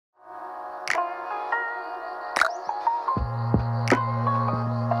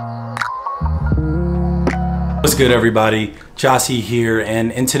good, everybody? Gyasi here,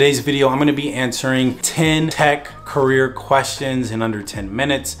 and in today's video I'm going to be answering 10 tech career questions in under 10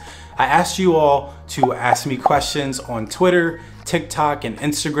 minutes. I asked you all to ask me questions on Twitter, TikTok, and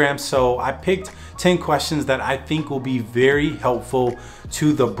Instagram, so I picked 10 questions that I think will be very helpful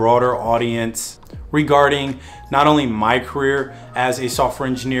to the broader audience regarding not only my career as a software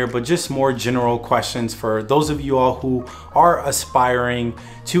engineer, but just more general questions for those of you all who are aspiring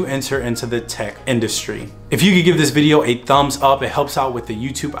to enter into the tech industry. If you could give this video a thumbs up, it helps out with the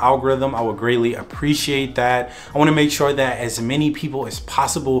YouTube algorithm. I would greatly appreciate that. I want to make sure that as many people as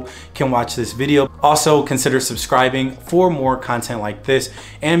possible can watch this video. Also, consider subscribing for more content like this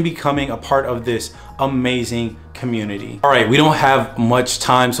and becoming a part of this amazing community. All right, we don't have much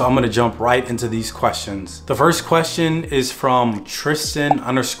time, so I'm going to jump right into these questions. The first question is from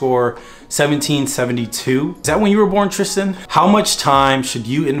Tristan_1772. Is that when you were born, Tristan? How much time should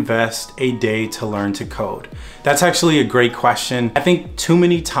you invest a day to learn to code? That's actually a great question. I think too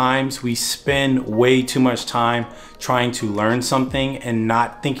many times we spend way too much time trying to learn something and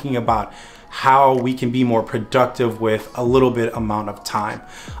not thinking about how we can be more productive with a little bit amount of time.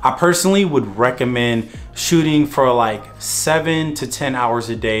 I personally would recommend shooting for like 7 to 10 hours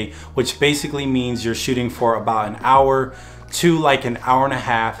a day, which basically means you're shooting for about an hour to like an hour and a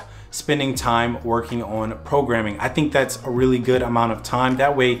half, spending time working on programming. I think that's a really good amount of time.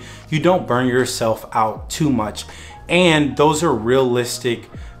 That way you don't burn yourself out too much. And those are realistic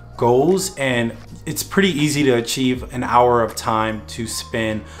goals, and it's pretty easy to achieve an hour of time to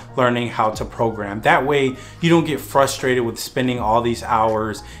spend learning how to program. That way you don't get frustrated with spending all these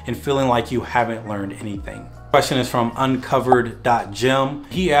hours and feeling like you haven't learned anything. Question is from uncovered.gem.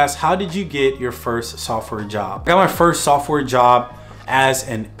 He asked, how did you get your first software job? I got my first software job as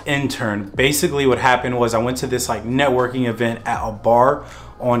an intern. Basically what happened was I went to this like networking event at a bar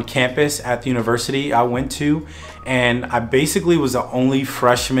on campus at the university I went to, and I basically was the only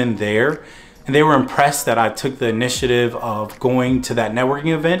freshman there. And they were impressed that I took the initiative of going to that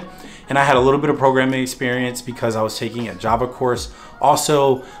networking event. And I had a little bit of programming experience because I was taking a Java course.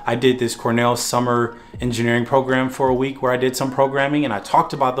 Also, I did this Cornell summer engineering program for a week where I did some programming, and I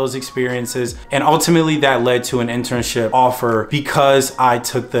talked about those experiences. And ultimately that led to an internship offer because I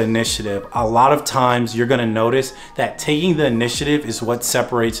took the initiative. A lot of times you're gonna notice that taking the initiative is what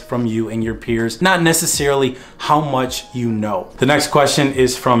separates from you and your peers, not necessarily how much you know. The next question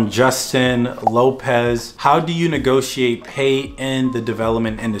is from Justin Lopez. How do you negotiate pay in the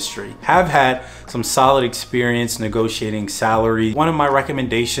development industry? Have had some solid experience negotiating salary. One of my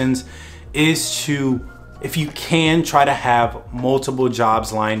recommendations is to, if you can, try to have multiple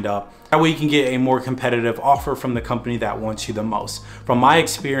jobs lined up. That way you can get a more competitive offer from the company that wants you the most. From my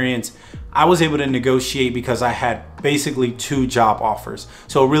experience, I was able to negotiate because I had basically 2 job offers.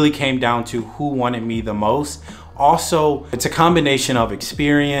 So it really came down to who wanted me the most. Also, it's a combination of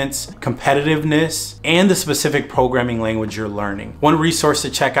experience, competitiveness, and the specific programming language you're learning. One resource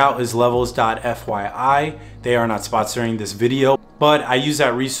to check out is levels.fyi. They are not sponsoring this video, but I use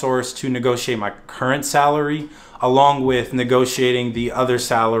that resource to negotiate my current salary along with negotiating the other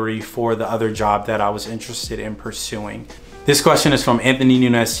salary for the other job that I was interested in pursuing. This question is from Anthony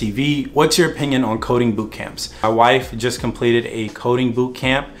Nunes TV. What's your opinion on coding boot camps? My wife just completed a coding boot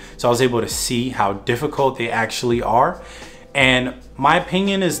camp, so I was able to see how difficult they actually are. And my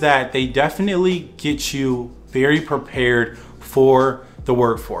opinion is that they definitely get you very prepared for the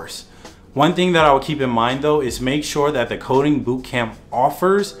workforce. One thing that I would keep in mind though is make sure that the coding boot camp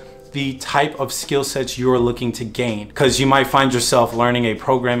offers the type of skill sets you're looking to gain, because you might find yourself learning a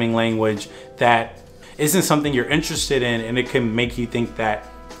programming language that isn't something you're interested in, and it can make you think that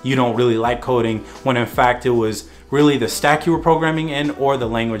you don't really like coding when in fact it was really the stack you were programming in or the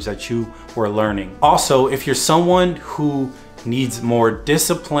language that you were learning. Also, if you're someone who needs more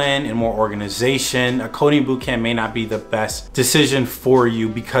discipline and more organization, a coding bootcamp may not be the best decision for you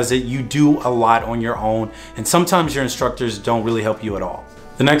because you do a lot on your own, and sometimes your instructors don't really help you at all.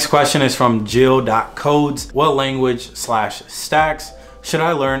 The next question is from Jill.codes. What language/stacks should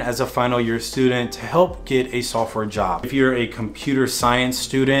I learn as a final year student to help get a software job? If you're a computer science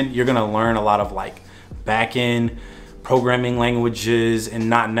student, you're gonna learn a lot of like back-end programming languages and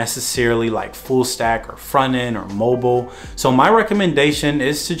not necessarily like full stack or front end or mobile. So my recommendation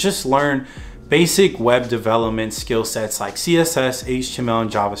is to just learn basic web development skill sets like CSS, HTML,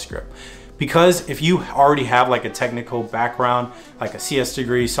 and JavaScript. Because if you already have like a technical background, like a CS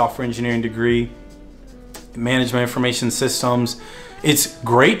degree, software engineering degree, management information systems, it's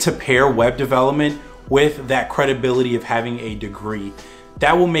great to pair web development with that credibility of having a degree.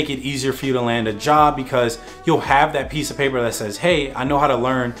 that will make it easier for you to land a job because you'll have that piece of paper that says, hey, I know how to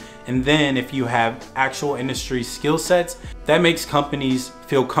learn. And then if you have actual industry skill sets, that makes companies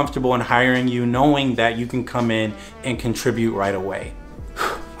feel comfortable in hiring you, knowing that you can come in and contribute right away.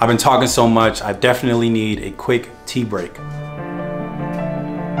 I've been talking so much, I definitely need a quick tea break.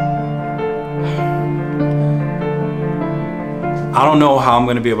 I don't know how I'm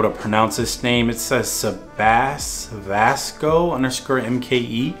gonna be able to pronounce this name. It says Vasco_MKE.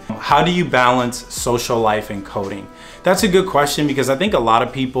 How do you balance social life and coding? That's a good question because I think a lot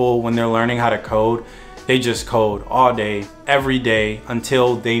of people, when they're learning how to code, they just code all day, every day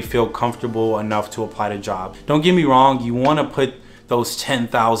until they feel comfortable enough to apply to a job. Don't get me wrong, you wanna put those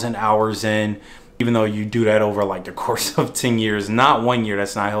 10,000 hours in, even though you do that over like the course of 10 years, not 1 year,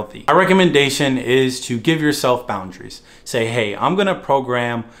 that's not healthy. My recommendation is to give yourself boundaries. Say, hey, I'm gonna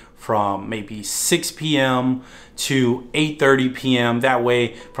program from maybe 6 p.m. to 8:30 p.m. That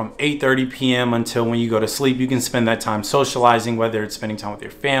way, from 8:30 p.m. until when you go to sleep, you can spend that time socializing, whether it's spending time with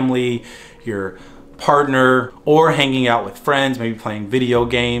your family, your partner, or hanging out with friends, maybe playing video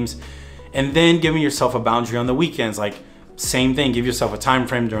games. And then giving yourself a boundary on the weekends, like same thing, give yourself a time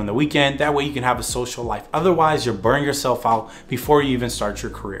frame during the weekend. That way you can have a social life. Otherwise, you're burning yourself out before you even start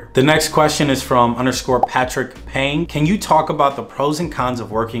your career. The next question is from _Patrick Payne. Can you talk about the pros and cons of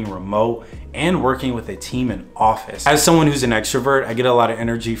working remote and working with a team in office? As someone who's an extrovert, I get a lot of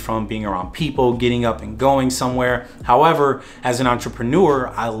energy from being around people, getting up and going somewhere. However, as an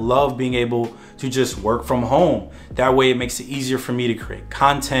entrepreneur, I love being able to just work from home. That way it makes it easier for me to create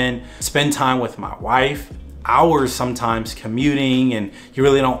content, spend time with my wife, hours sometimes commuting, and you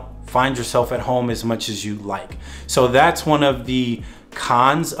really don't find yourself at home as much as you like. So that's one of the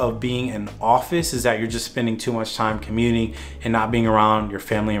cons of being in office, is that you're just spending too much time commuting and not being around your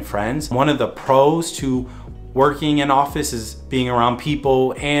family and friends. One of the pros to working in office is being around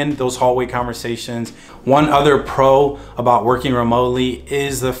people and those hallway conversations. One other pro about working remotely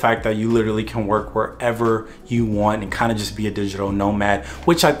is the fact that you literally can work wherever you want and kind of just be a digital nomad,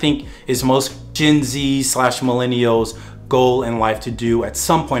 which I think is most Gen Z/millennials' goal in life to do at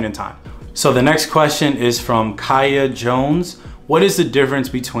some point in time. So the next question is from Kaya Jones. What is the difference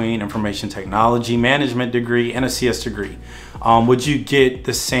between information technology management degree and a CS degree? Would you get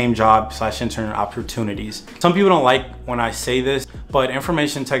the same job/intern opportunities? Some people don't like when I say this, but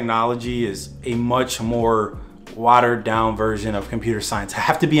information technology is a much more watered down version of computer science. I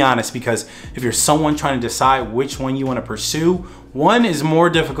have to be honest, because if you're someone trying to decide which one you want to pursue, one is more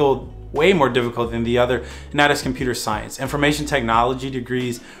difficult, way more difficult than the other, and that is computer science. Information technology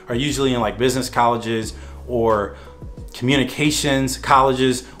degrees are usually in like business colleges or communications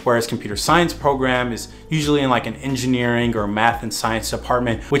colleges, whereas computer science program is usually in like an engineering or math and science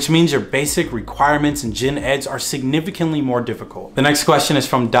department, which means your basic requirements and gen eds are significantly more difficult. The next question is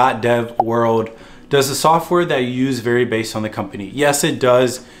from .dev World. Does the software that you use vary based on the company? Yes, it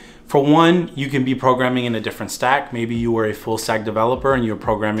does. For one, you can be programming in a different stack. Maybe you were a full stack developer and you're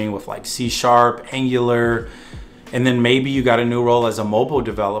programming with like C#, Angular, and then maybe you got a new role as a mobile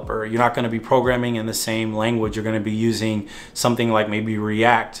developer. You're not gonna be programming in the same language. You're gonna be using something like maybe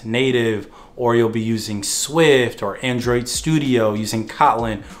React Native, or you'll be using Swift or Android Studio, using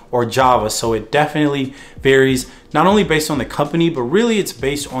Kotlin or Java. So it definitely varies, not only based on the company, but really it's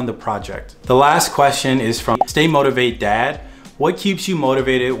based on the project. The last question is from Stay Motivate Dad. What keeps you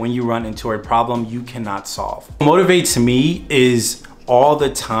motivated when you run into a problem you cannot solve? What motivates me is all the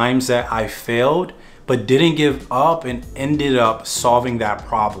times that I failed but didn't give up and ended up solving that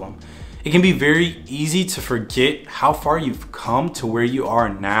problem. It can be very easy to forget how far you've come to where you are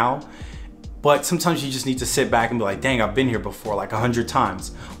now, but sometimes you just need to sit back and be like, dang, I've been here before like 100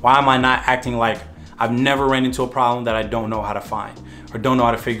 times. Why am I not acting like I've never ran into a problem that I don't know how to find or don't know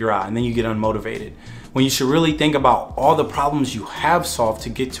how to figure out? And then you get unmotivated, when you should really think about all the problems you have solved to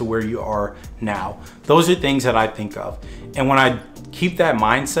get to where you are now. Those are things that I think of. And when I keep that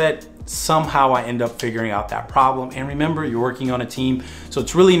mindset, somehow I end up figuring out that problem. And remember, you're working on a team, so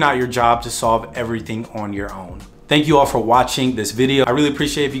it's really not your job to solve everything on your own. Thank you all for watching this video. I really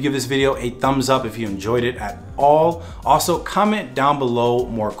appreciate if you give this video a thumbs up if you enjoyed it at all. Also, comment down below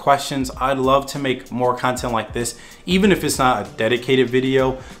more questions. I'd love to make more content like this, even if it's not a dedicated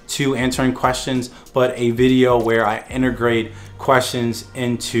video to answering questions, but a video where I integrate questions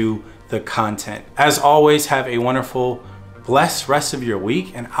into the content. As always, have a wonderful, blessed rest of your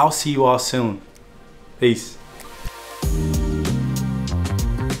week, and I'll see you all soon. Peace.